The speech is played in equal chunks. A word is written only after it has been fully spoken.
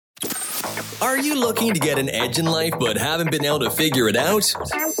Are you looking to get an edge in life but haven't been able to figure it out?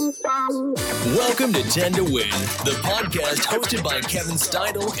 Welcome to 10 to Win, the podcast hosted by Kevin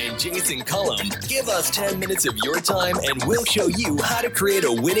Steidel and Jason Cullum. Give us 10 minutes of your time and we'll show you how to create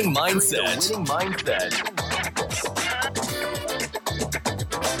a winning mindset.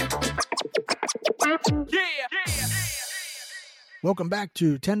 Welcome back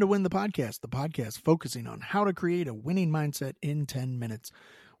to 10 to Win, the podcast focusing on how to create a winning mindset in 10 minutes.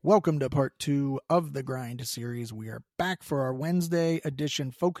 Welcome to part 2 of the Grind series. We are back for our Wednesday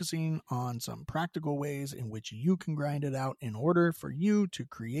edition, focusing on some practical ways in which you can grind it out in order for you to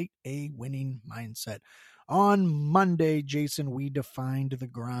create a winning mindset. On Monday, Jason, we defined the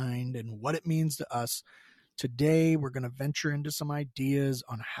grind and what it means to us. Today, we're going to venture into some ideas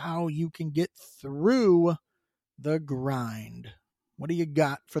on how you can get through the grind. What do you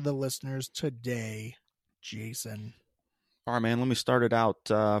got for the listeners today, Jason? All right, man, let me start it out.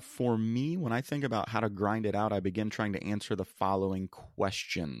 For me, when I think about how to grind it out, I begin trying to answer the following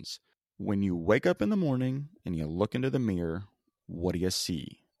questions. When you wake up in the morning and you look into the mirror, what do you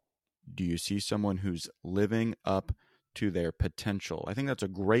see? Do you see someone who's living up to their potential? I think that's a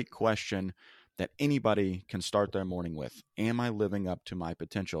great question that anybody can start their morning with. Am I living up to my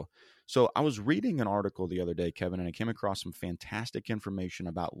potential? So I was reading an article the other day, Kevin, and I came across some fantastic information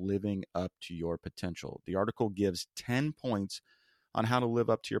about living up to your potential. The article gives 10 points on how to live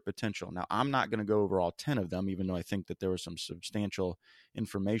up to your potential. Now, I'm not going to go over all 10 of them, even though I think that there was some substantial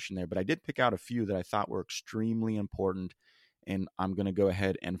information there, but I did pick out a few that I thought were extremely important, and I'm going to go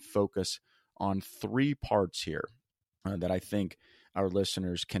ahead and focus on 3 parts here that I think our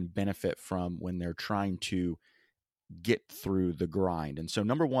listeners can benefit from when they're trying to get through the grind. And so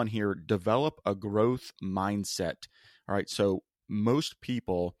number 1 here, develop a growth mindset. All right. So most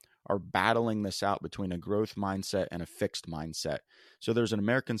people are battling this out between a growth mindset and a fixed mindset. So there's an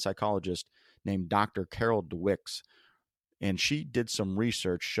American psychologist named Dr. Carol Dweck, and she did some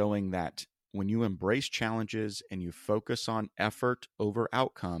research showing that when you embrace challenges and you focus on effort over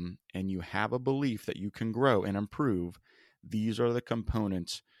outcome and you have a belief that you can grow and improve, these are the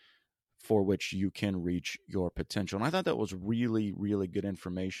components for which you can reach your potential. And I thought that was really, really good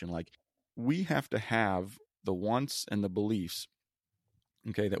information. Like, we have to have the wants and the beliefs,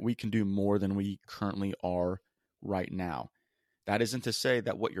 okay, that we can do more than we currently are right now. That isn't to say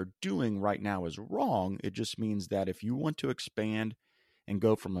that what you're doing right now is wrong. It just means that if you want to expand and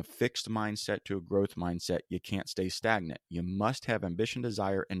go from a fixed mindset to a growth mindset, you can't stay stagnant. You must have ambition,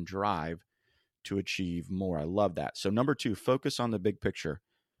 desire, and drive to achieve more. I love that. So number 2, focus on the big picture.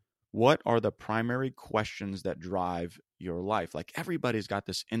 What are the primary questions that drive your life? Like, everybody's got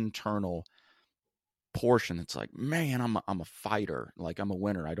this internal portion. It's like, man, I'm a fighter. Like, I'm a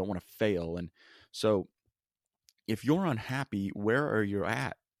winner. I don't want to fail. And so if you're unhappy, where are you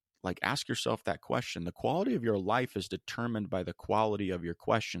at? Like, ask yourself that question. The quality of your life is determined by the quality of your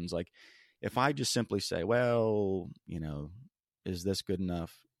questions. Like, if I just simply say, well, is this good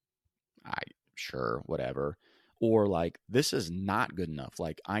enough? Sure, whatever. Or like, this is not good enough.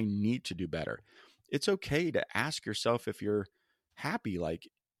 Like, I need to do better. It's okay to ask yourself if you're happy. Like,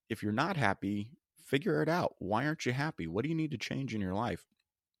 if you're not happy, figure it out. Why aren't you happy? What do you need to change in your life?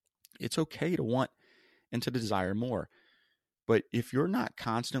 It's okay to want and to desire more. But if you're not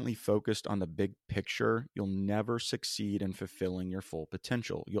constantly focused on the big picture, you'll never succeed in fulfilling your full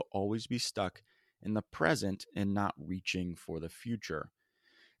potential. You'll always be stuck in the present and not reaching for the future.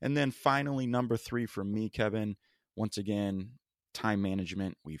 And then finally, number 3 for me, Kevin, once again, time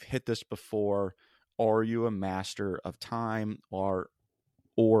management. We've hit this before. Are you a master of time, or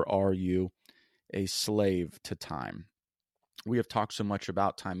are you a slave to time? We have talked so much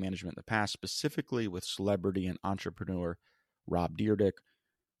about time management in the past, specifically with celebrity and entrepreneur Rob Dyrdek.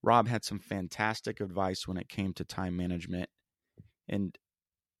 Rob had some fantastic advice when it came to time management. And,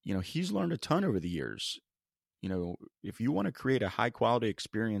 he's learned a ton over the years. If you want to create a high quality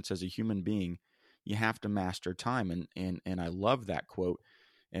experience as a human being, you have to master time. And I love that quote.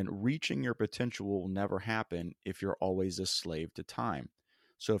 And reaching your potential will never happen if you're always a slave to time.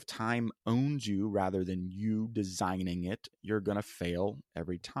 So if time owns you rather than you designing it, you're going to fail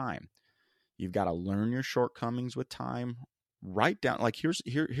every time. You've got to learn your shortcomings with time. Write down, like, here's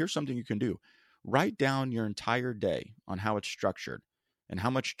something you can do. Write down your entire day on how it's structured and how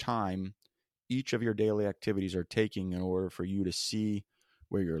much time each of your daily activities are taking in order for you to see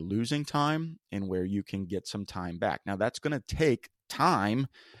where you're losing time and where you can get some time back. Now, that's going to take time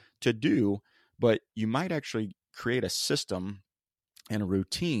to do, but you might actually create a system and a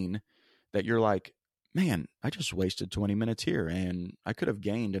routine that you're like, man, I just wasted 20 minutes here and I could have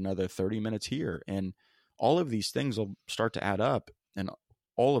gained another 30 minutes here. And all of these things will start to add up. And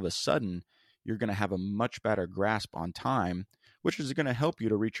all of a sudden, you're going to have a much better grasp on time, which is going to help you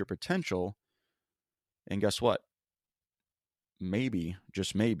to reach your potential. And guess what? Maybe,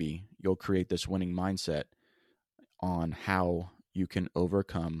 just maybe, you'll create this winning mindset on how you can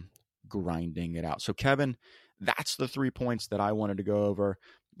overcome grinding it out. So, Kevin, that's the 3 points that I wanted to go over.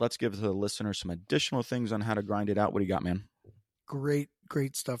 Let's give the listener some additional things on how to grind it out. What do you got, man? Great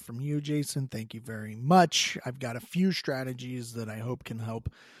stuff from you, Jason. Thank you very much. I've got a few strategies that I hope can help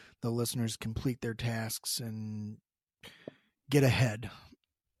the listeners complete their tasks and get ahead.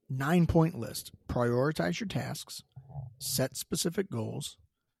 9-point list. Prioritize your tasks. Set specific goals.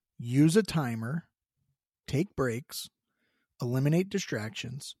 Use a timer. Take breaks. Eliminate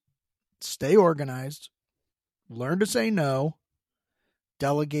distractions. Stay organized. Learn to say no.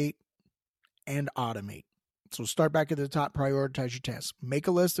 Delegate and automate. So start back at the top, prioritize your tasks. Make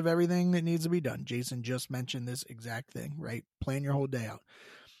a list of everything that needs to be done. Jason just mentioned this exact thing, right? Plan your whole day out.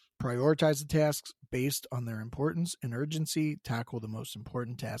 Prioritize the tasks based on their importance and urgency. Tackle the most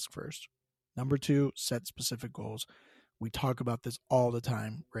important task first. Number 2, set specific goals. We talk about this all the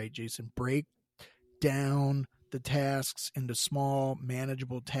time, right, Jason? Break down the tasks into small,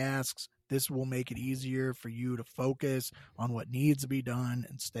 manageable tasks. This will make it easier for you to focus on what needs to be done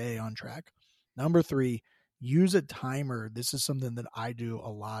and stay on track. Number 3, use a timer. This is something that I do a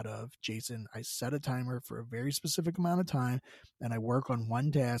lot of, Jason. I set a timer for a very specific amount of time, and I work on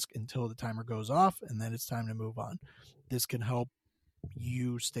one task until the timer goes off, and then it's time to move on. This can help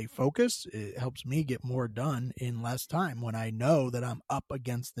you stay focused. It helps me get more done in less time when I know that I'm up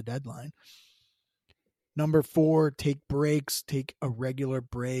against the deadline. Number 4, take breaks. Take a regular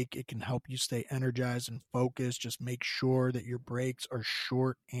break. It can help you stay energized and focused. Just make sure that your breaks are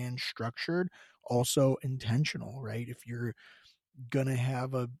short and structured, also intentional, right? If you're going to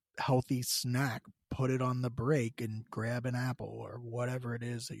have a healthy snack, put it on the break and grab an apple or whatever it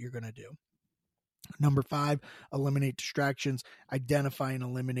is that you're going to do. Number 5, eliminate distractions. Identify and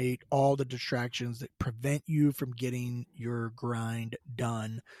eliminate all the distractions that prevent you from getting your grind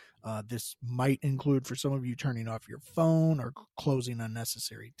done. This might include, for some of you, turning off your phone or closing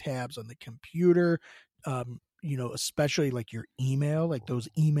unnecessary tabs on the computer. Especially like your email, like those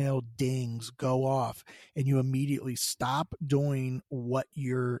email dings go off and you immediately stop doing what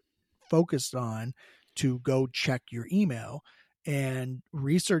you're focused on to go check your email. And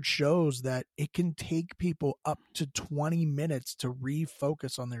research shows that it can take people up to 20 minutes to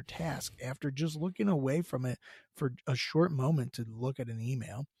refocus on their task after just looking away from it for a short moment to look at an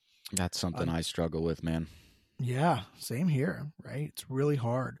email. That's something I struggle with, man. Yeah, same here, right? It's really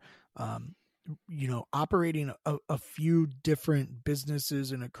hard. Operating a few different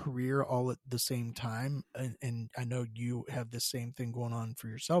businesses and a career all at the same time. And I know you have the same thing going on for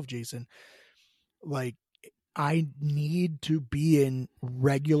yourself, Jason. Like, I need to be in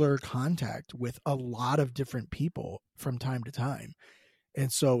regular contact with a lot of different people from time to time. And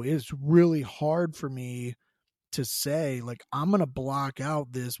so it's really hard for me to say, like, I'm going to block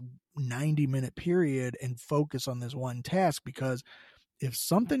out this 90-minute period and focus on this one task, because if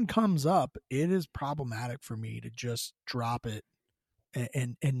something comes up, it is problematic for me to just drop it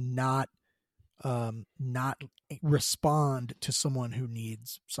and not respond to someone who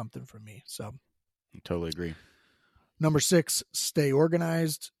needs something from me. So I totally agree. Number 6, stay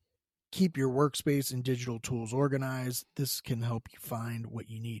organized. Keep your workspace and digital tools organized. This can help you find what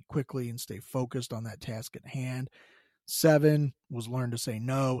you need quickly and stay focused on that task at hand. 7 was learn to say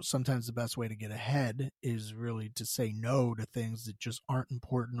no. Sometimes the best way to get ahead is really to say no to things that just aren't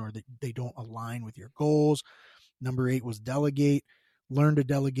important or that they don't align with your goals. Number 8 was delegate. Learn to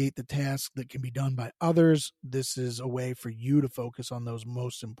delegate the tasks that can be done by others. This is a way for you to focus on those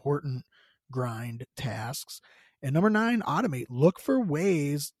most important grind tasks. And number 9, automate. Look for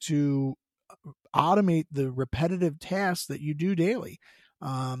ways to automate the repetitive tasks that you do daily.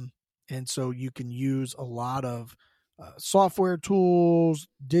 And so you can use a lot of software tools,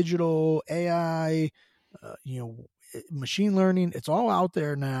 digital, AI, machine learning. It's all out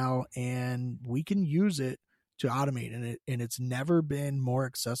there now, and we can use it to automate, and it's never been more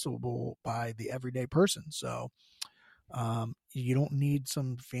accessible by the everyday person. So you don't need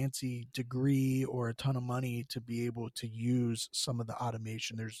some fancy degree or a ton of money to be able to use some of the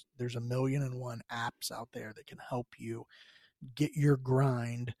automation. There's 1,000,001 apps out there that can help you get your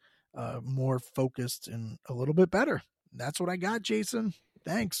grind more focused and a little bit better. That's what I got, Jason.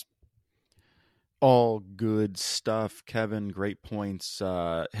 Thanks. All good stuff, Kevin. Great points.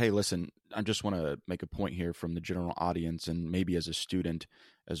 Hey, listen, I just want to make a point here from the general audience and maybe as a student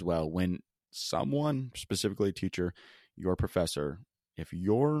as well. When someone, specifically a teacher, your professor, if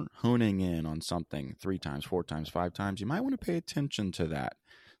you're honing in on something 3 times, 4 times, 5 times, you might want to pay attention to that.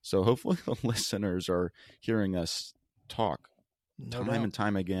 So hopefully the listeners are hearing us talk No time doubt. and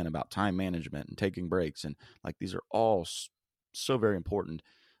time again about time management and taking breaks. And like, these are all so very important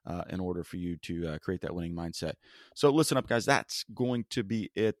in order for you to create that winning mindset. So listen up, guys, that's going to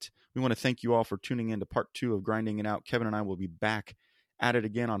be it. We want to thank you all for tuning in to part 2 of Grinding It Out. Kevin and I will be back at it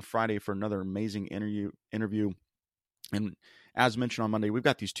again on Friday for another amazing interview. And as mentioned on Monday, we've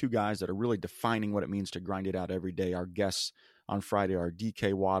got these 2 guys that are really defining what it means to grind it out every day. Our guests on Friday are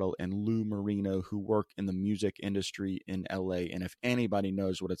DK Waddle and Lou Marino, who work in the music industry in LA. And if anybody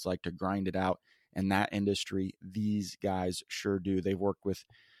knows what it's like to grind it out in that industry, these guys sure do. They've worked with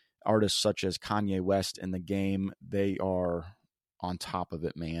artists such as Kanye West in the game. They are on top of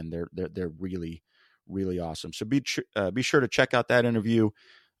it, man. They're really, really awesome. So be sure to check out that interview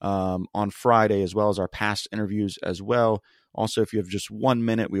on Friday, as well as our past interviews as well. Also, if you have just 1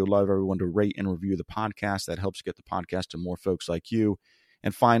 minute, we would love everyone to rate and review the podcast. That helps get the podcast to more folks like you.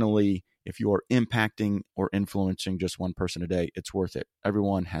 And finally, if you are impacting or influencing just one person a day, it's worth it.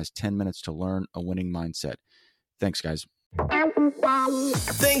 Everyone has 10 minutes to learn a winning mindset. Thanks, guys.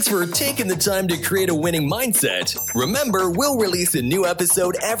 Thanks for taking the time to create a winning mindset. Remember, we'll release a new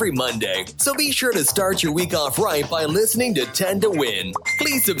episode every Monday, so be sure to start your week off right by listening to 10 to Win.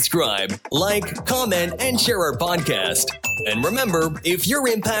 Please subscribe, like, comment, and share our podcast. And remember, if you're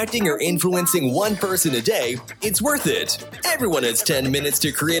impacting or influencing one person a day, it's worth it. Everyone has 10 minutes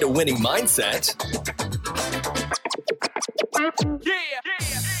to create a winning mindset. Yeah.